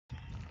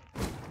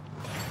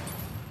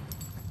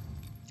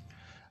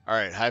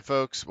Alright, hi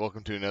folks,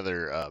 welcome to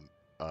another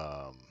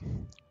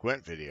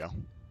Gwent video.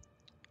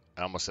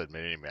 I almost said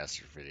Mini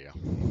Master video,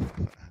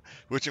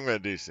 which I'm going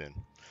to do soon.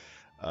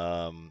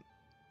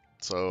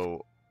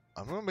 So,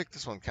 I'm going to make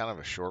this one kind of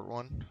a short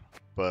one,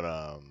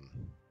 but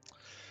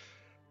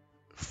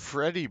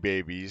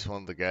Freddybabies,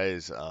 one of the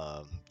guys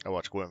I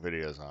watch Gwent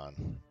videos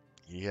on,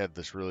 he had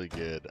this really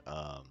good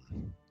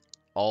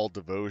all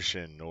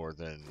devotion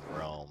Northern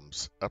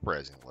Realms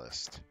Uprising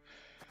list.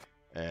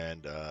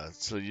 And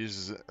so it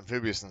uses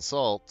Amphibious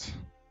Assault,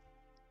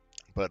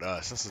 but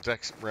since the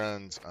deck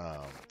runs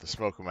the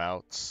Smoke 'em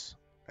Outs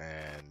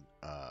and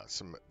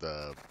some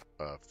the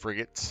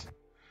frigates,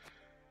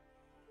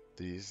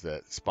 these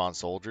that spawn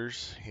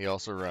soldiers, he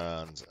also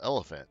runs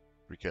Elephant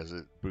because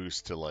it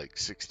boosts to like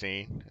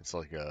 16. It's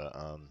like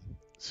a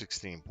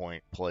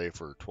 16-point play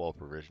for 12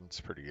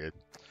 provisions. Pretty good.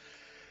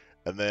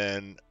 And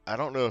then I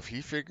don't know if he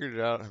figured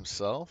it out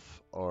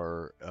himself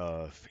or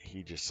if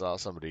he just saw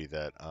somebody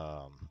that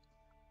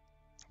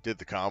did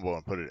the combo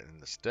and put it in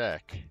this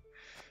deck.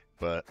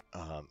 But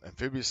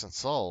Amphibious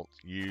Assault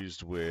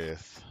used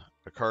with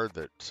a card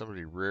that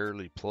somebody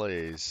rarely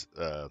plays,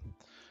 the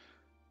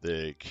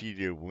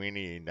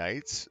Kerack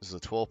Knights, is a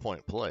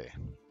 12-point play.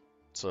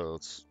 So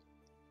it's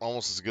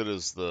almost as good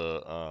as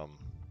the,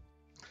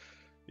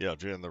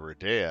 doing the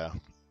Redea.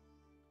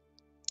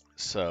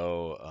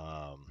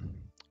 So,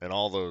 and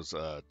all those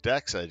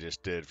decks I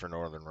just did for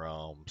Northern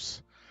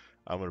Realms,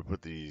 I'm going to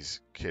put these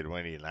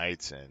Kerack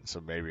Knights in, so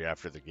maybe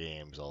after the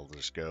games I'll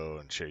just go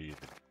and show you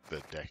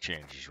the deck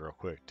changes real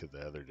quick to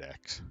the other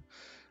decks.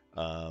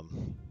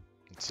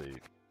 Let's see.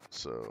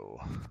 So,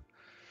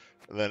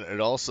 then it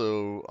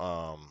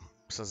also,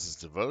 since its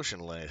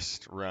devotion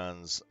list,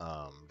 runs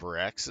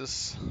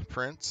Varaxis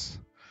Prince,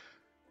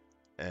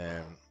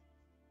 and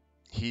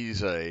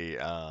he's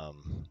a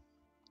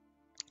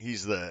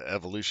he's the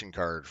evolution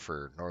card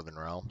for Northern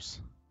Realms,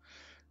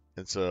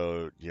 and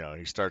so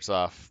he starts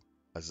off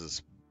as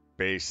this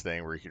base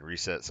thing where you can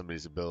reset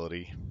somebody's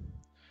ability.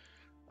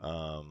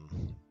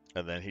 And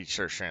then he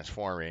starts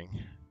transforming,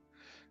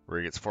 where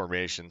he gets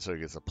formation, so he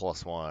gets a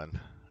 +1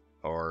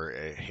 or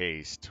a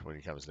haste when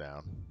he comes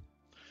down.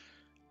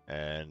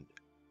 And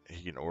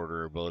he can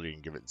order ability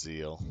and give it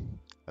zeal.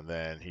 And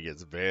then he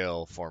gets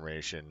veil,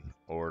 formation,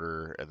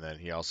 order, and then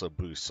he also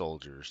boosts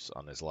soldiers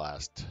on his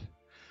last,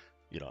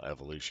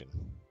 evolution.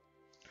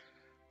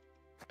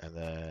 And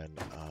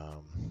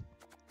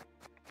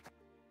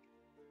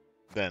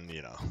then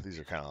these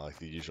are kind of like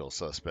the usual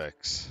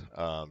suspects.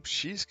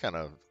 She's kind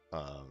of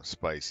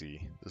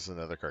spicy. This is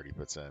another card he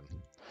puts in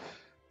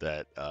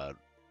that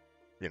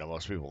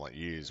most people don't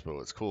use, but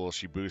what's cool,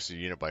 she boosts a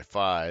unit by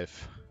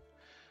 5,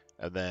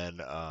 and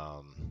then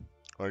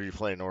when you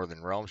play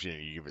Northern Realms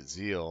unit, you give it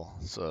zeal,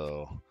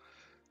 so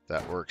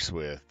that works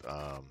with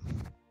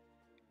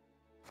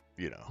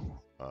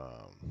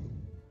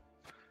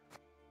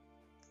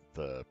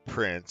the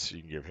Prince.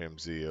 You can give him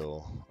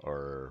zeal,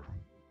 or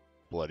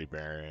Bloody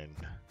Baron,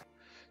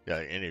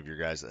 any of your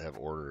guys that have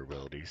order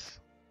abilities,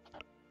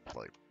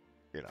 like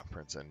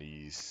Prince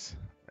Andes,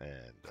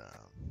 and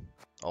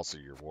also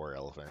your War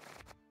Elephant.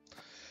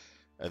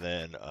 And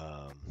then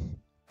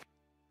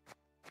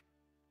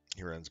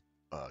he runs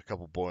a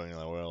couple boiling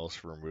oils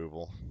for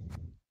removal,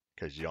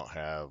 because you don't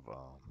have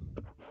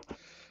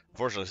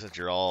unfortunately, since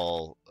you're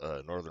all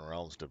Northern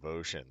Realms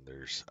devotion,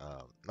 there's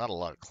not a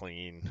lot of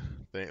clean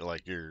thing.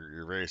 Like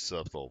you're very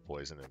subtle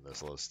poison in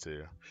this list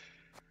too.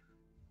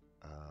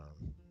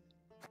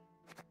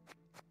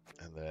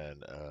 And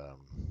then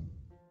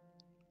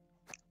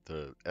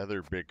the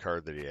other big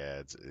card that he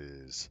adds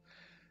is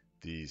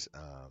these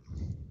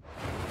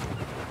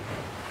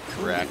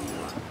Kerack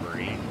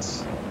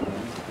Cutthroats,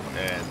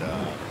 and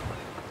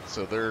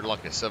so they're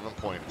like a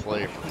 7-point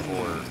play for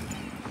 4,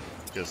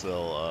 because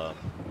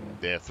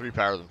they have 3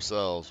 power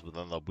themselves, but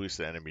then they'll boost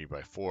the enemy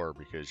by 4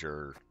 because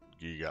you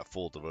got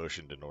full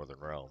devotion to Northern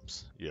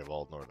Realms. You have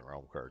all Northern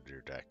Realm cards in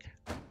your deck.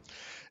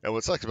 And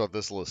what sucks about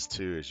this list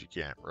too is you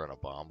can't run a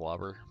bomb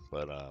blobber,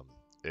 but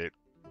it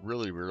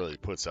really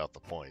puts out the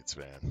points,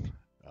 man.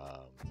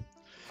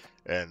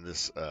 And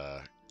this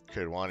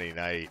Kerack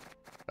Knight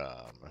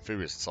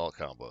Amphibious Assault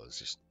combo is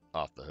just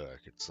off the hook.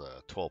 It's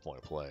a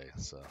 12-point play.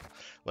 So,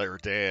 like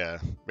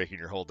Redea, making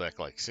your whole deck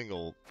like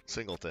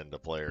singleton to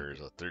player is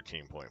a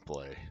 13-point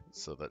play.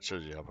 So that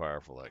shows you how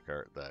powerful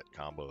that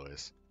combo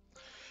is.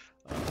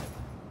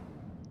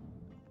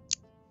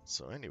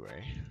 So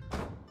anyway,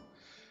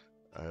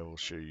 I will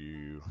show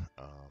you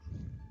a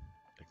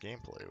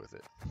gameplay with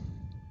it.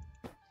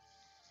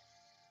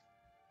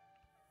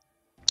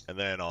 And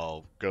then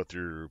I'll go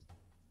through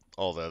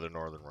all the other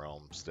Northern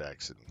Realms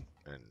decks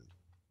and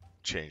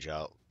change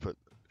out. Put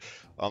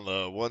on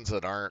the ones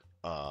that aren't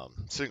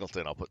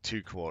singleton, I'll put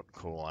 2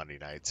 Kerack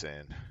Knights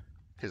in,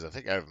 because I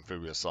think I have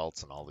Amphibious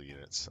Assaults in all the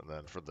units. And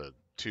then for the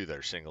 2 that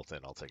are singleton,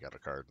 I'll take out a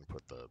card and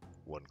put the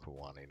 1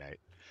 Kerack Knight.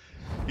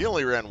 He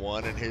only ran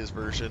 1 in his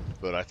version,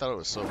 but I thought it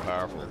was so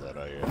powerful that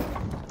I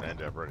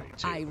ended up running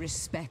 2. I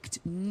respect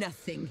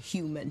nothing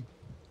human.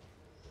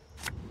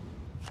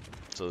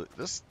 So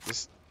this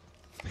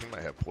He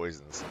might have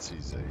poison since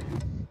he's a,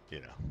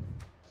 you know.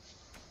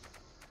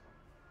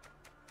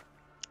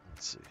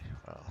 Let's see.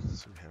 Wow,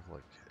 so we have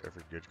like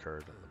every good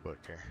card in the book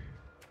here.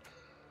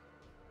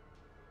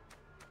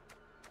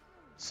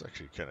 It's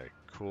actually kind of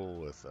cool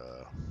with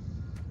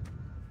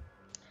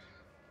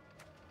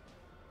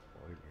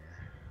wait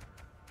here.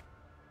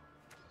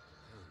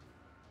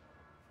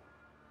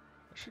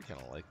 I actually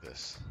kind of like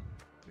this.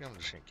 I think I'm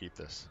just gonna keep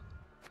this.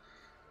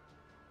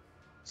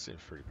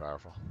 Seems pretty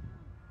powerful.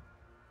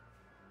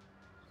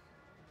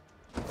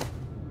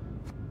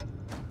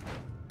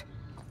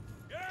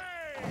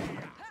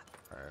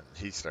 Alright,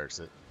 he starts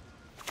it.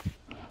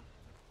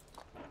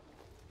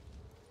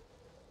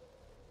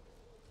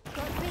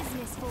 Got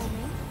business for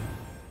me?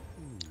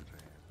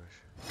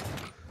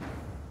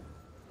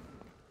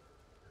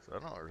 So I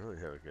don't really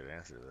have a good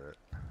answer to that.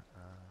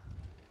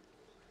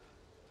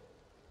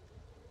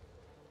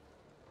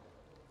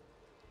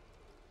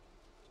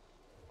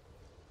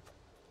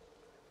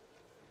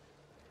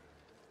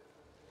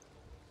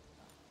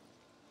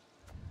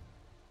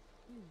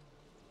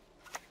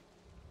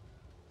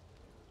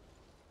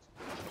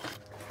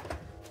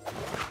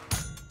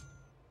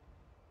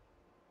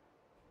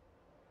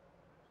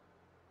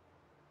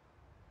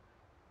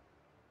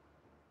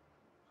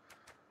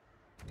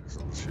 So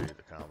I'll show you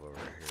the combo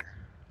right here.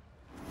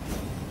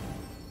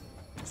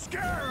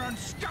 Scare and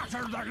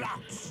scatter the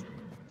lots!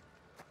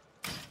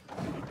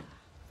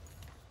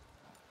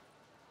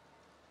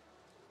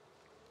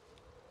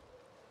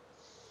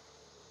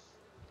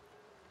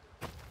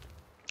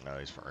 Oh,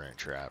 he's running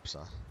traps,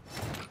 huh?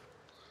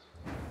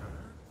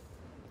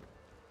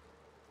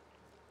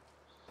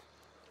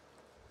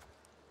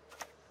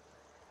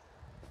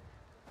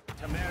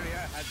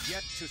 Temeria has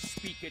yet to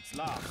speak its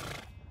last.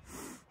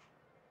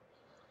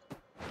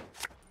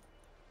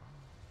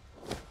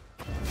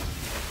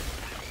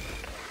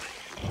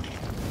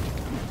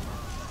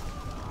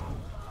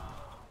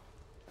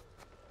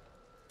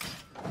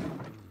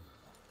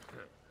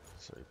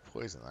 So he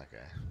poisoned that guy.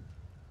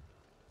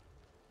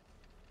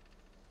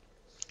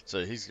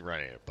 So he's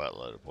running a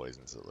buttload of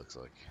poisons, it looks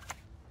like.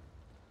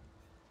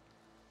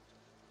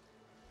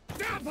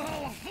 Double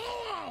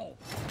hollow!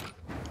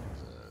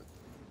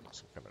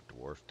 Some kind of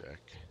dwarf deck.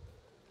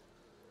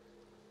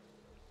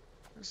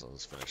 So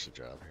let's finish the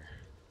job here.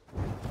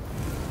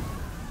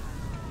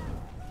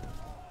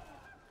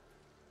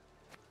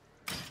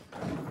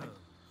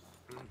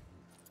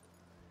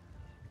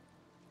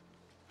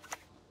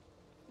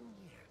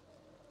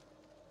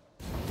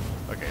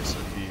 Okay, so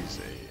he's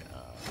a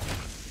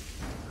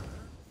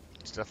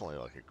it's definitely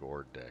like a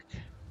gourd deck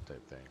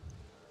type thing.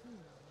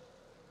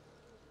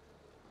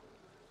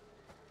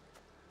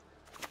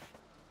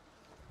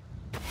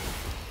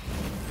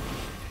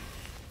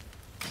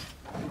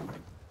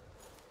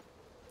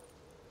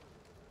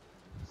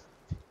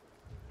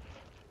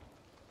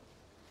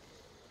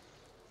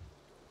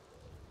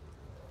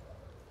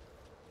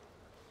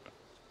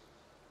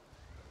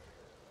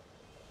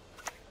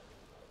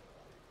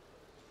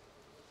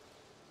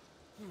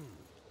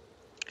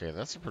 Okay,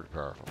 that's a pretty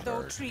powerful Though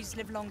card. trees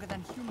live longer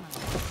than humans,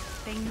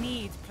 they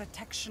need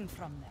protection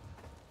from them.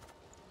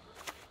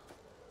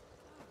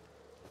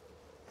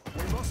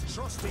 We must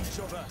trust each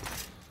other.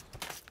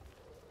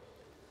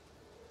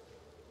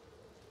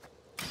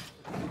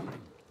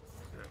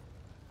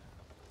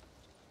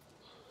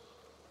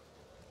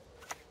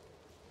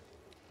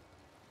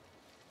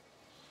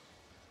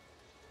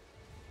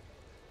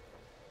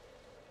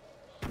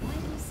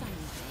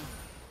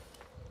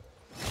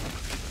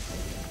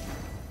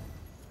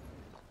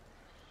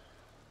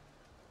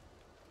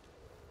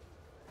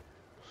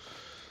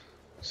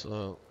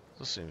 So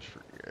this seems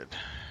pretty good.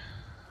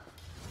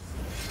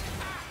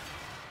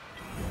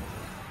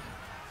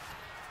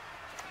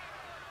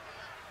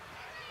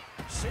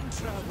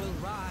 Sintra will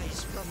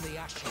rise from the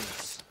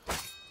ashes.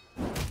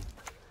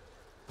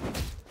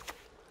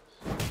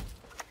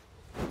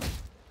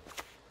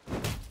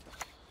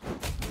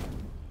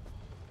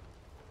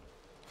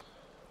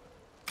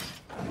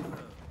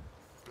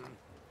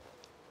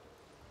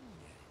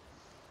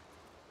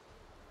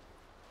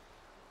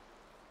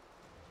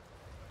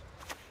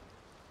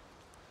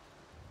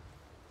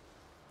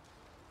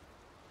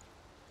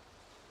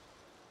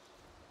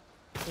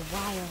 The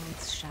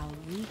wilds shall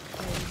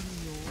reclaim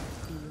your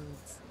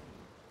fields.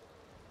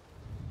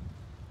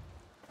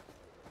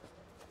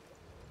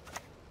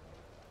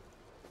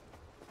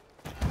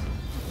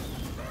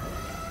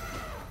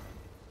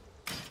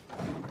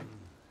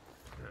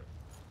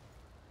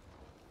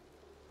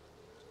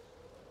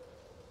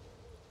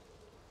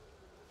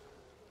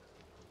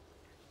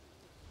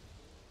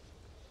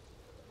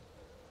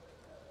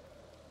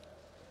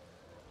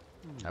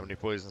 How many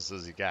poisons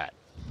does he got?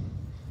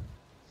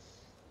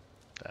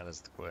 That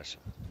is the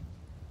question.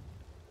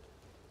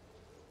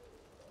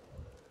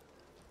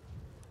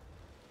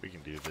 We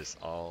can do this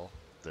all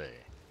day.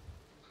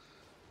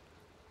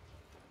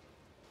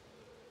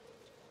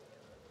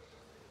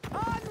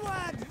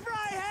 Onward,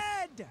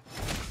 Fryhead!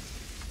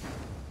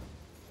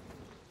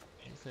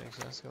 He thinks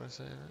that's gonna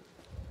save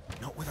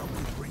it? Not without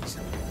good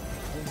reason.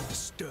 Hold the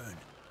stern.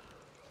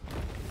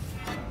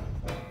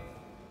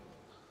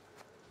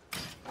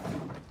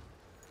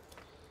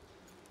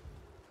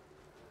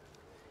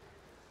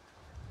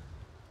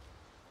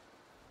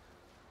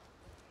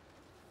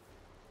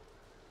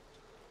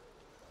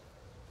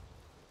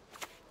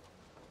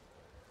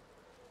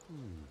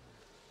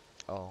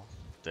 all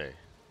day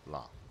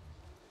long.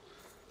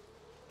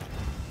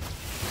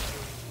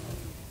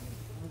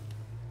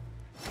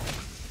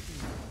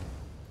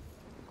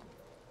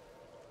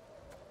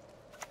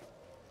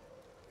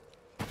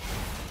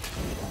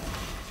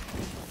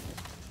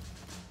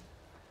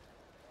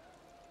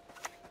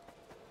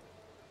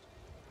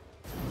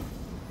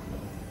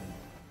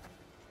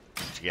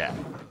 What you got?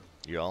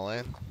 You all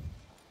in?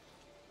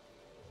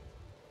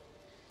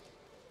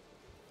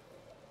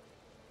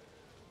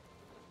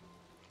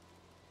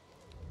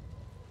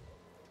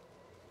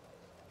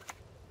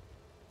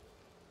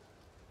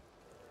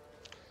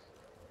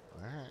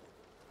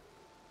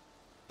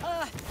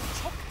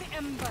 Choke the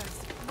embers!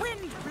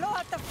 Wind, blow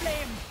out the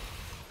flame!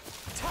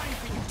 Time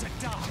for you to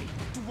die,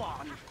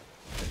 Dwan! I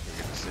think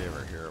we're gonna save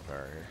our hero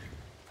power here.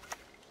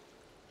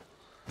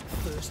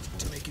 First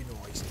to make a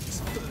noise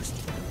is first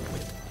to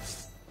win.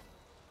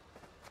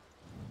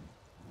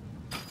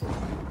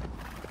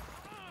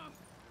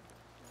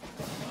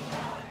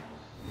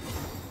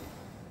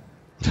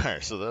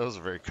 Alright, so that was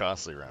a very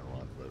costly round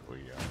one, but we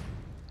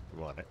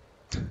won it.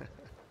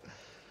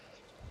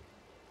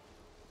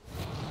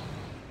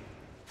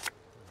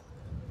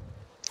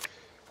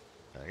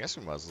 I guess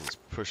we might as well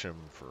just push him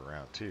for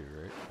round two,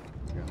 right?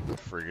 We got the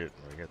frigate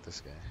and we got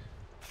this guy.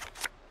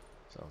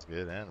 Sounds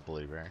good, and a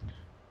Bloody Baron.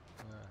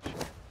 Sure.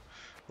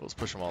 Well, let's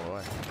push him all the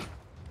way.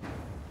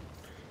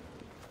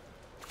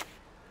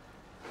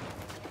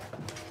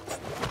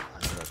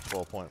 That's a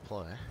 12-point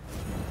play.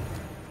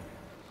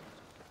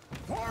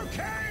 For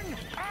king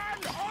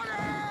and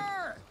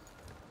honor!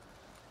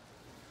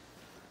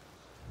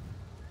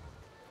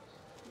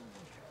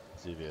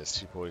 See if he has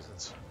 2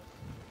 poisons.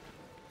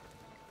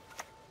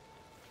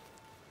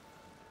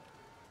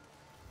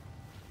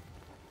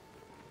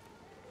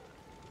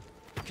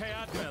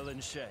 Kayadmel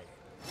and Shay.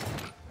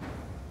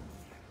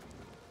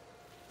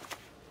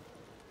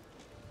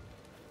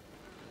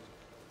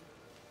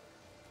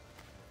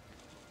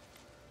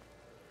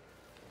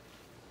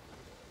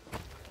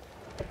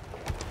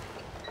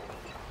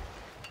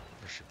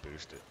 I should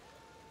boost it.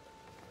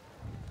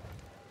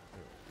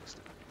 Boost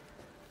it.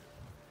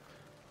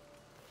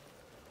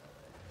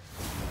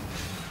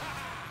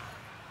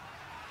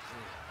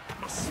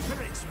 My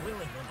spirit's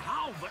willing and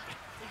how, but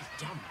these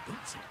damn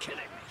boots are killing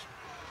me.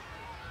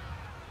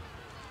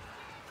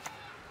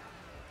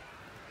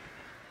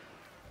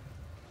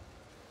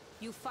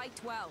 You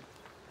fight well.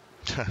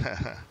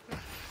 I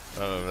don't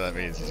know if that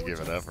means he's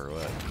giving up or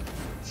what.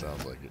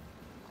 Sounds like it.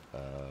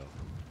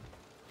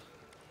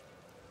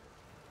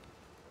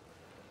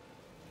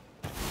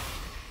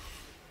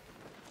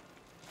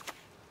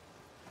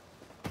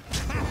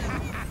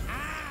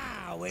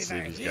 Let's see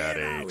if he's got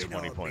a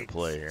 20-point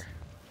play here.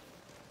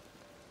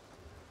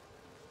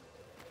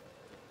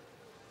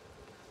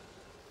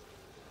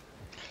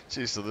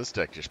 See, so this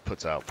deck just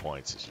puts out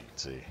points, as you can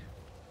see.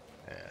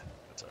 Yeah,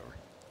 that's over.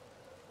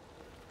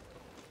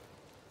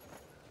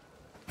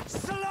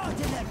 Slaughter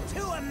them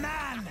to a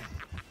man!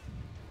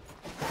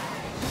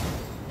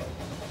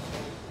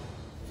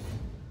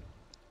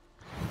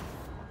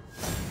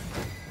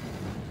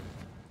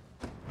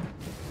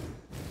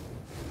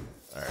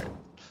 Alright.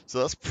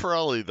 So that's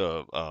probably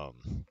the,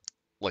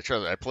 like,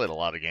 I played a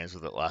lot of games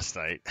with it last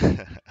night.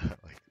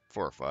 Like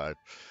 4 or 5.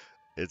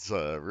 It's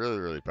really,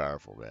 really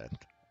powerful, man.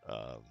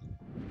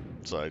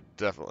 So I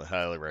definitely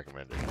highly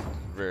recommend it.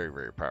 Very,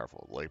 very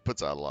powerful. Like,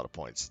 puts out a lot of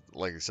points.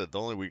 Like I said, the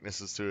only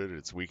weaknesses to it,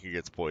 it's weak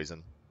against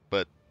poison.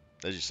 But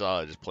as you saw,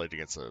 I just played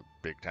against a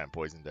big-time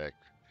poison deck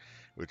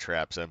with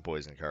traps and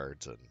poison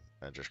cards, and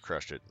just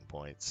crushed it in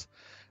points.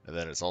 And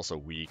then it's also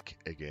weak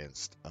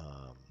against,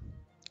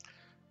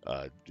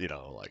 you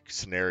know, like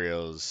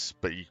scenarios.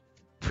 But you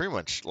pretty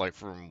much, like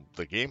from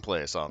the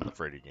gameplay I saw in the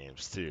Freddy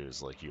games too,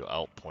 is like you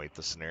outpoint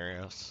the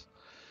scenarios.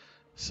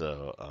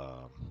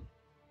 So,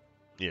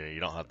 you know, you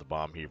don't have the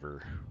bomb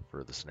heaver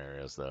for the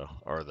scenarios though,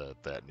 or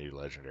that new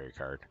legendary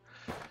card.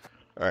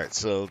 All right,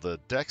 so the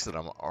decks that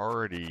I'm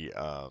already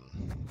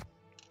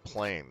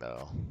playing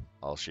though,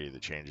 I'll show you the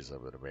changes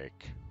I'm gonna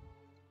make.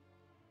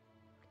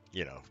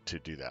 You know, to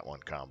do that one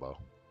combo.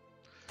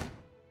 All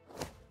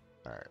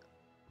right,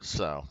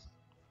 so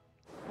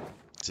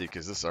see,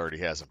 because this already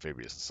has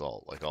Amphibious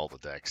Assault, like all the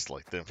decks,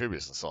 like the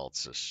Amphibious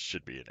Assaults just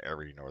should be in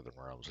every Northern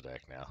Realms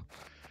deck now.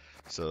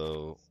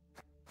 So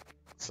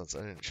since I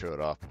didn't show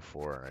it off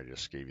before and I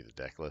just gave you the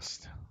deck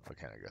list, I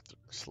kind of got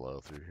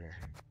slow through here.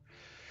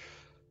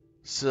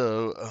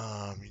 So,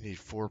 you need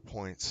 4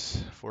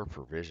 points, 4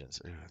 provisions.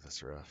 Ooh,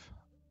 that's rough.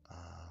 I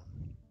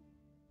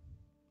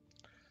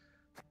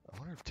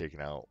wonder if taking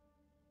out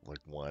like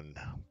 1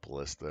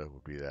 ballista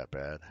would be that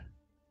bad.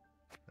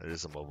 It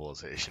is a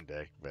mobilization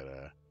deck, but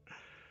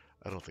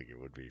I don't think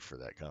it would be for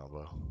that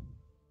combo.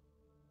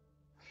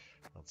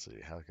 Let's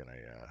see, how can I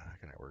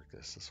work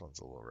this? This one's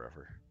a little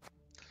rougher.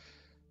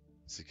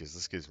 See, because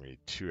this gives me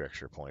 2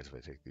 extra points if I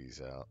take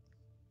these out.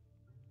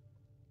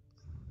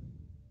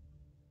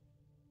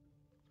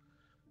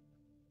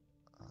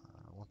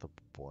 I want the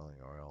boiling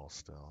oil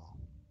still.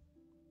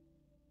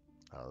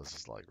 Oh, this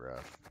is like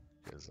rough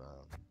because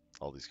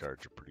All these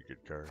cards are pretty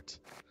good cards.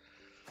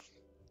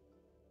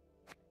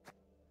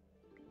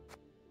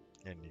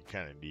 And you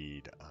kind of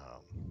need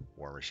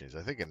War Machines.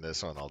 I think in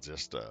this one I'll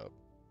just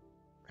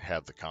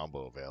have the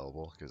combo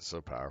available because it's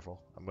so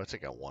powerful. I'm going to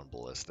take out one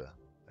Ballista,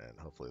 and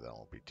hopefully that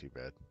won't be too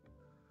bad.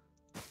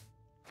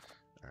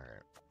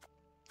 Alright.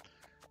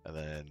 And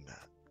then,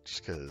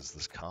 just because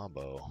this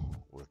combo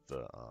with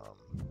the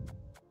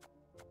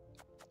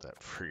that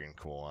freaking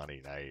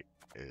Kuwani Knight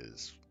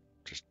is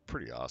just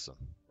pretty awesome.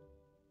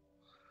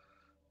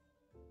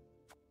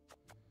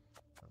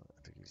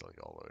 I think he's like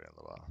all the way on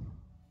the bottom.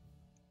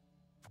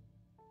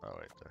 Oh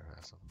wait, there I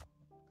have him.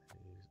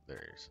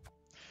 There he is.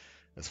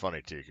 It's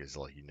funny too, because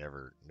like you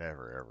never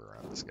ever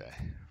run this guy,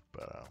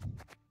 but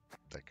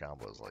that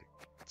combo is like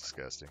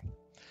disgusting.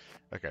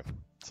 Okay,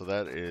 so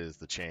that is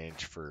the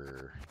change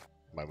for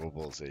my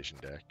mobilization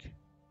deck.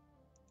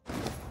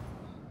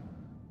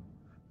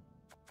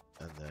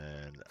 And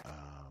then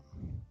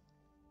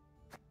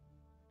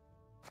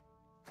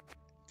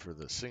for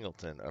the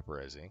Singleton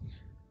Uprising,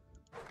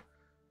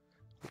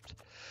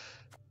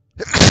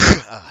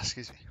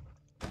 excuse me.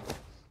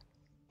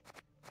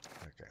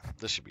 Okay,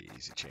 this should be an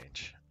easy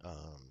change. I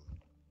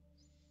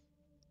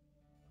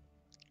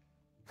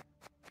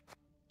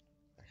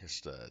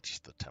guess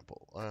just the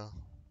Temple. Well,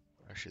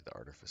 actually the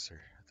Artificer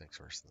I think's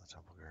worse than the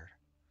Temple Guard,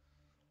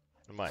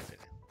 in my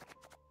opinion.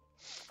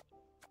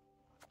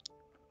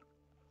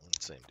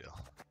 Same deal.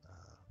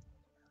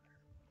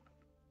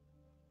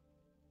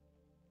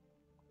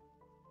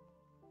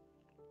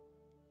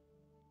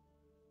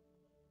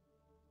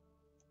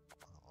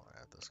 I'll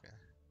add this guy.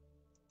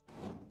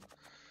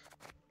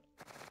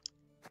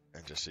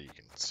 And just so you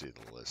can see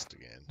the list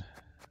again.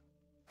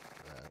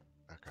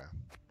 Okay.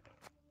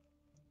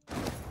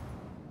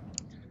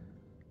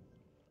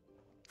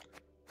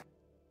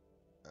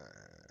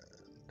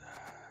 And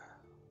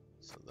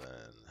so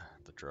then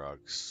the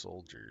Drog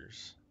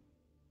Soldiers.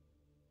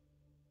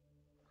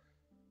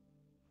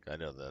 I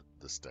know that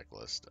this deck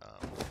list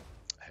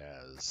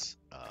has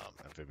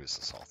Amphibious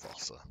Assault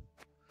also.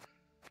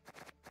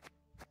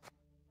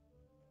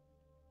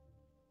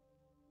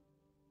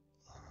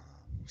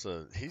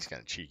 So he's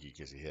kind of cheeky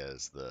because he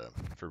has the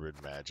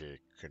Forbidden Magic,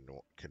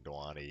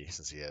 Kundwani.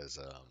 Since he has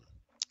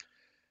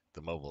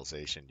the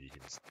mobilization, you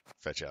can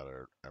fetch out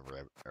a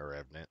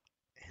Revenant.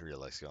 He really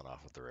likes going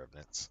off with the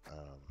Revenants.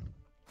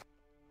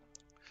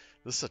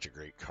 This is such a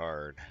great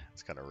card.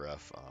 It's kind of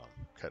rough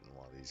cutting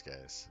one of these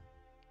guys.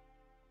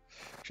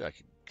 Actually, I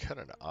could cut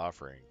an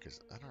Offering because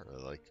I don't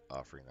really like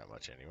Offering that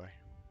much anyway.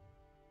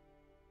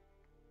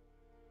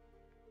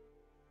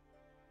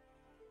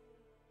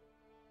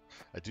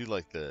 I do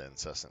like the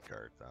Incessant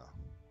card though.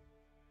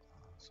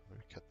 So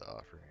maybe cut the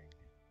Offering.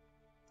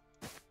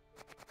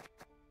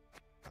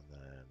 And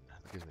then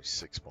that gives me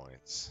 6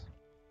 points.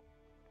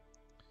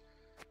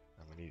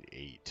 I'm gonna need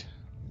 8.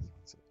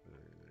 So,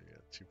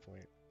 yeah, 2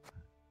 point.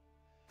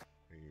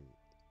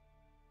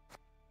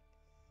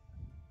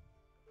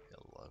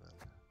 11.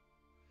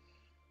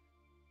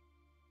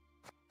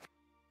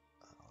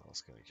 What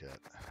else can we cut?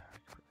 I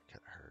could probably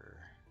cut her.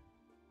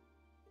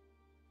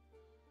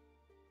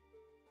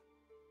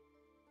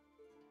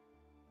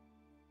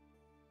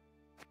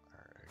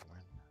 Or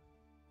Eggman.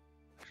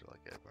 Actually, I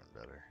like Eggman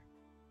better.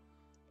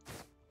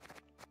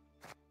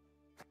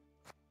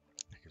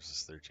 That gives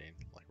us 13.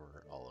 Like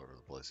we're all over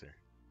the place here.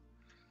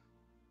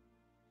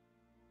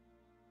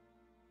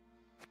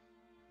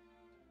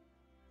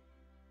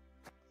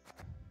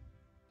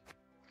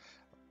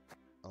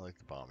 I like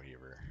the Bomb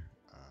Heaver.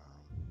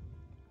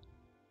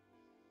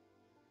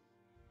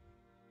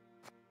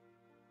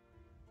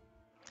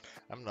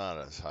 I'm not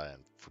as high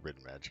on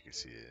Forbidden Magic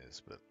as he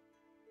is, but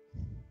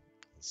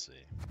let's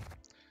see.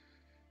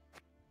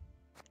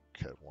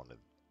 Cut one of,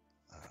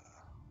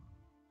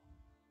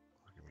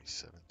 give me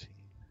 17.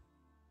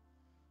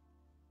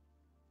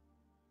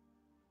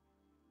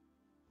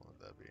 What would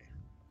that be?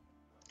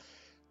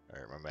 All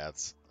right, my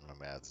maths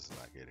is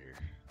not good here.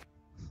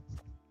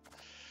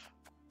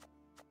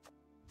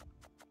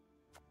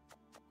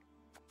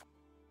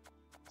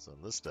 So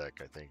in this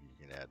deck, I think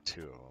you can add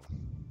 2 of them.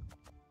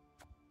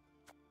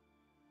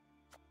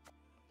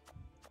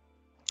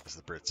 As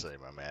the Brits say,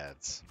 my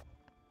maths.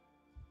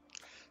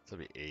 So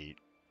that'd be 8.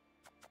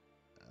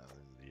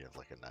 And you have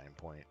like a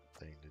 9-point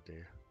thing to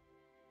do.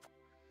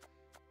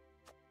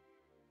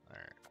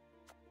 Alright.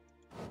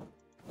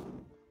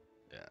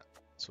 Yeah.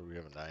 So we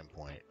have a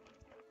 9-point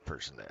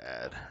person to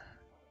add.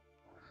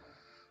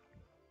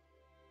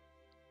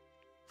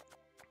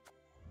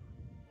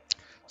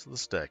 So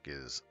this deck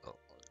is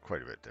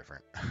quite a bit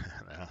different.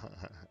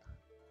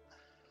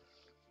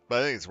 But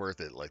I think it's worth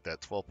it. Like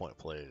that 12-point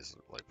play is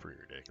like pretty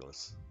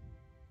ridiculous.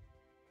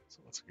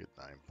 So what's a good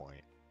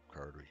 9-point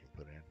card we can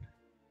put in?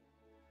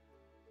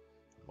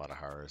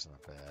 Matahara is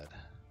not bad.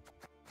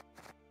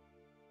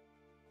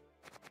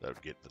 That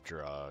would get the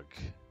Drog.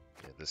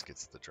 Yeah, this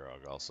gets the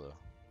Drog also.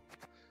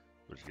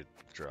 Would you get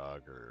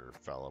Drog or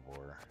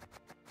Falibor?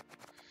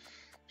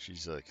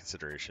 She's a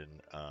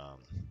consideration.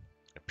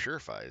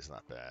 Purify is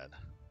not bad.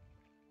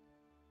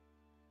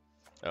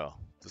 Oh,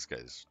 this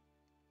guy's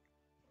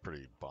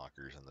pretty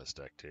bonkers in this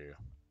deck too.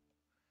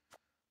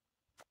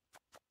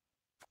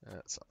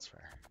 That sounds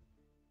fair.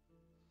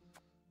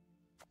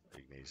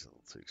 Igni's a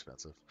little too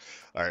expensive.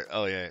 Alright,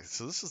 oh yeah,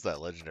 so this is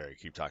that legendary I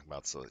keep talking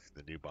about, so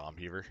the new Bomb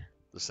Heaver.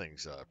 This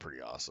thing's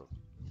pretty awesome.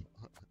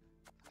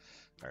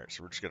 Alright,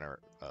 so we're just gonna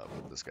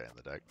put this guy in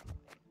the deck.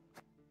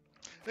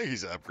 I think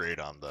he's an upgrade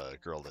on the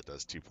girl that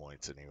does 2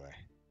 points anyway.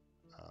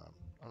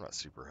 I'm not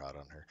super hot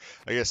on her.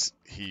 I guess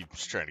he's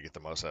trying to get the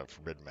most out of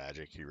Forbidden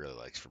Magic. He really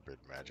likes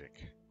Forbidden Magic.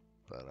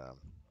 But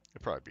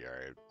it'd probably be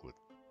alright with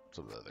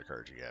some of the other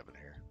cards you have in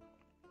here.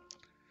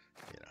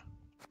 You know,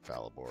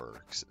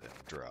 Phalaborgs and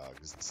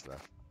Drogs and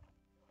stuff.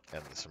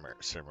 And the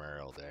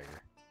Sumerial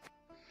Dagger.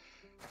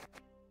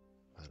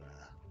 But,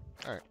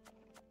 alright.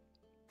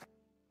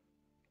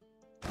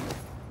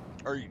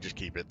 Or you can just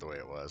keep it the way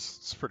it was.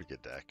 It's a pretty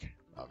good deck,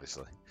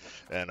 obviously.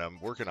 And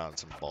I'm working on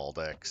some ball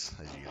decks,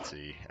 as you can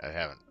see. I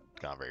haven't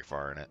gone very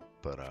far in it,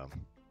 but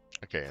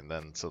okay, and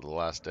then so the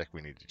last deck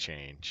we need to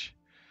change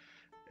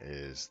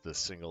is the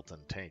Singleton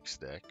Tanks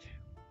deck.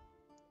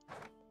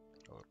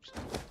 Oops.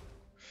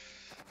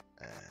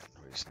 And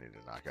we just need to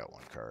knock out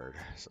one card,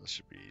 so this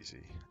should be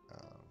easy.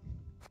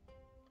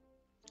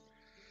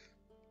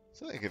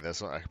 So I think in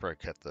this one I could probably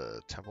cut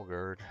the Temple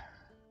Guard.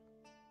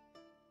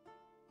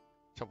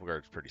 Temple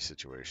Guard's pretty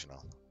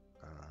situational.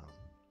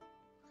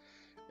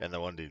 And the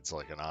one dude's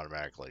like an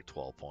automatic like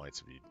 12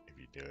 points if you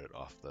do it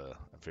off the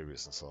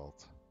Amphibious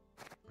Assault,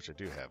 which I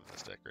do have in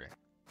this deck, right?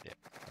 Yeah.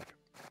 Okay.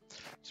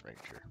 Just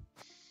making sure.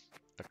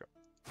 Okay.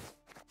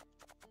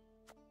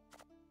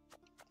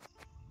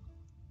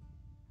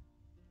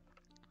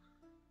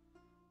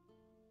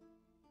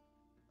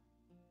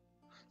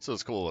 So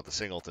it's cool with the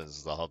Singletons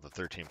is they'll have the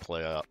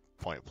 13-point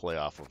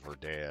playoff of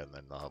Verdea, and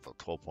then they'll have a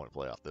 12-point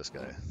playoff this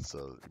guy.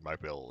 So you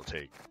might be able to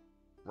take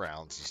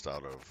rounds just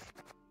out of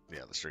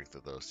the strength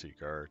of those 2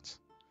 cards.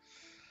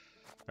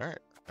 Alright,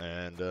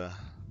 and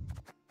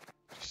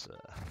just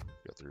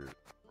go through it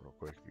real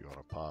quick if you want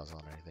to pause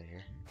on anything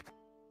here.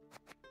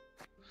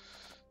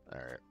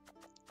 Alright,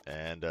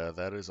 and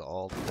that is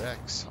all the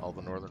decks, all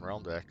the Northern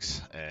Realm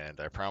decks, and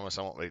I promise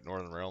I won't make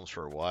Northern Realms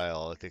for a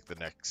while. I think the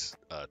next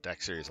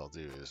deck series I'll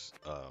do is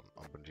I'm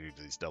going to do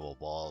these double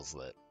balls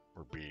that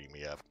were beating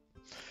me up.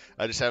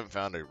 I just haven't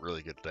found a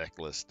really good deck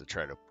list to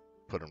try to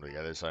put them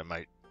together, so I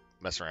might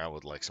mess around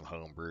with like some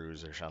home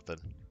brews or something.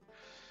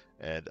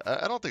 And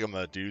I don't think I'm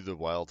going to do the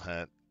Wild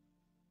Hunt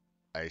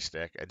Ice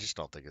deck. I just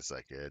don't think it's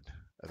that good.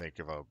 I think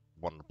if I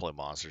wanted to play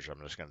monsters,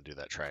 I'm just going to do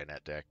that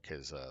Trinet deck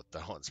because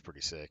that one's pretty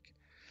sick.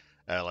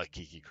 And I like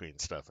Kiki Queen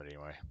stuff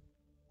anyway.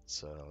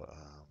 So,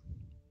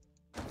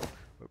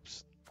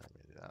 whoops, let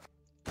me do that.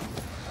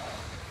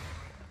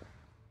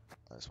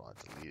 I just want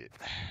to delete it.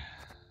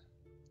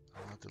 I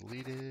want to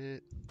delete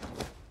it.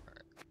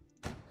 Alright.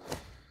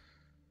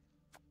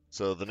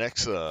 So the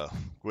next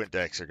Gwent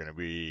decks are going to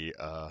be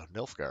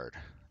Nilfgaard.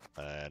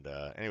 And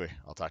anyway,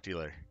 I'll talk to you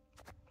later.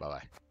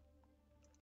 Bye-bye.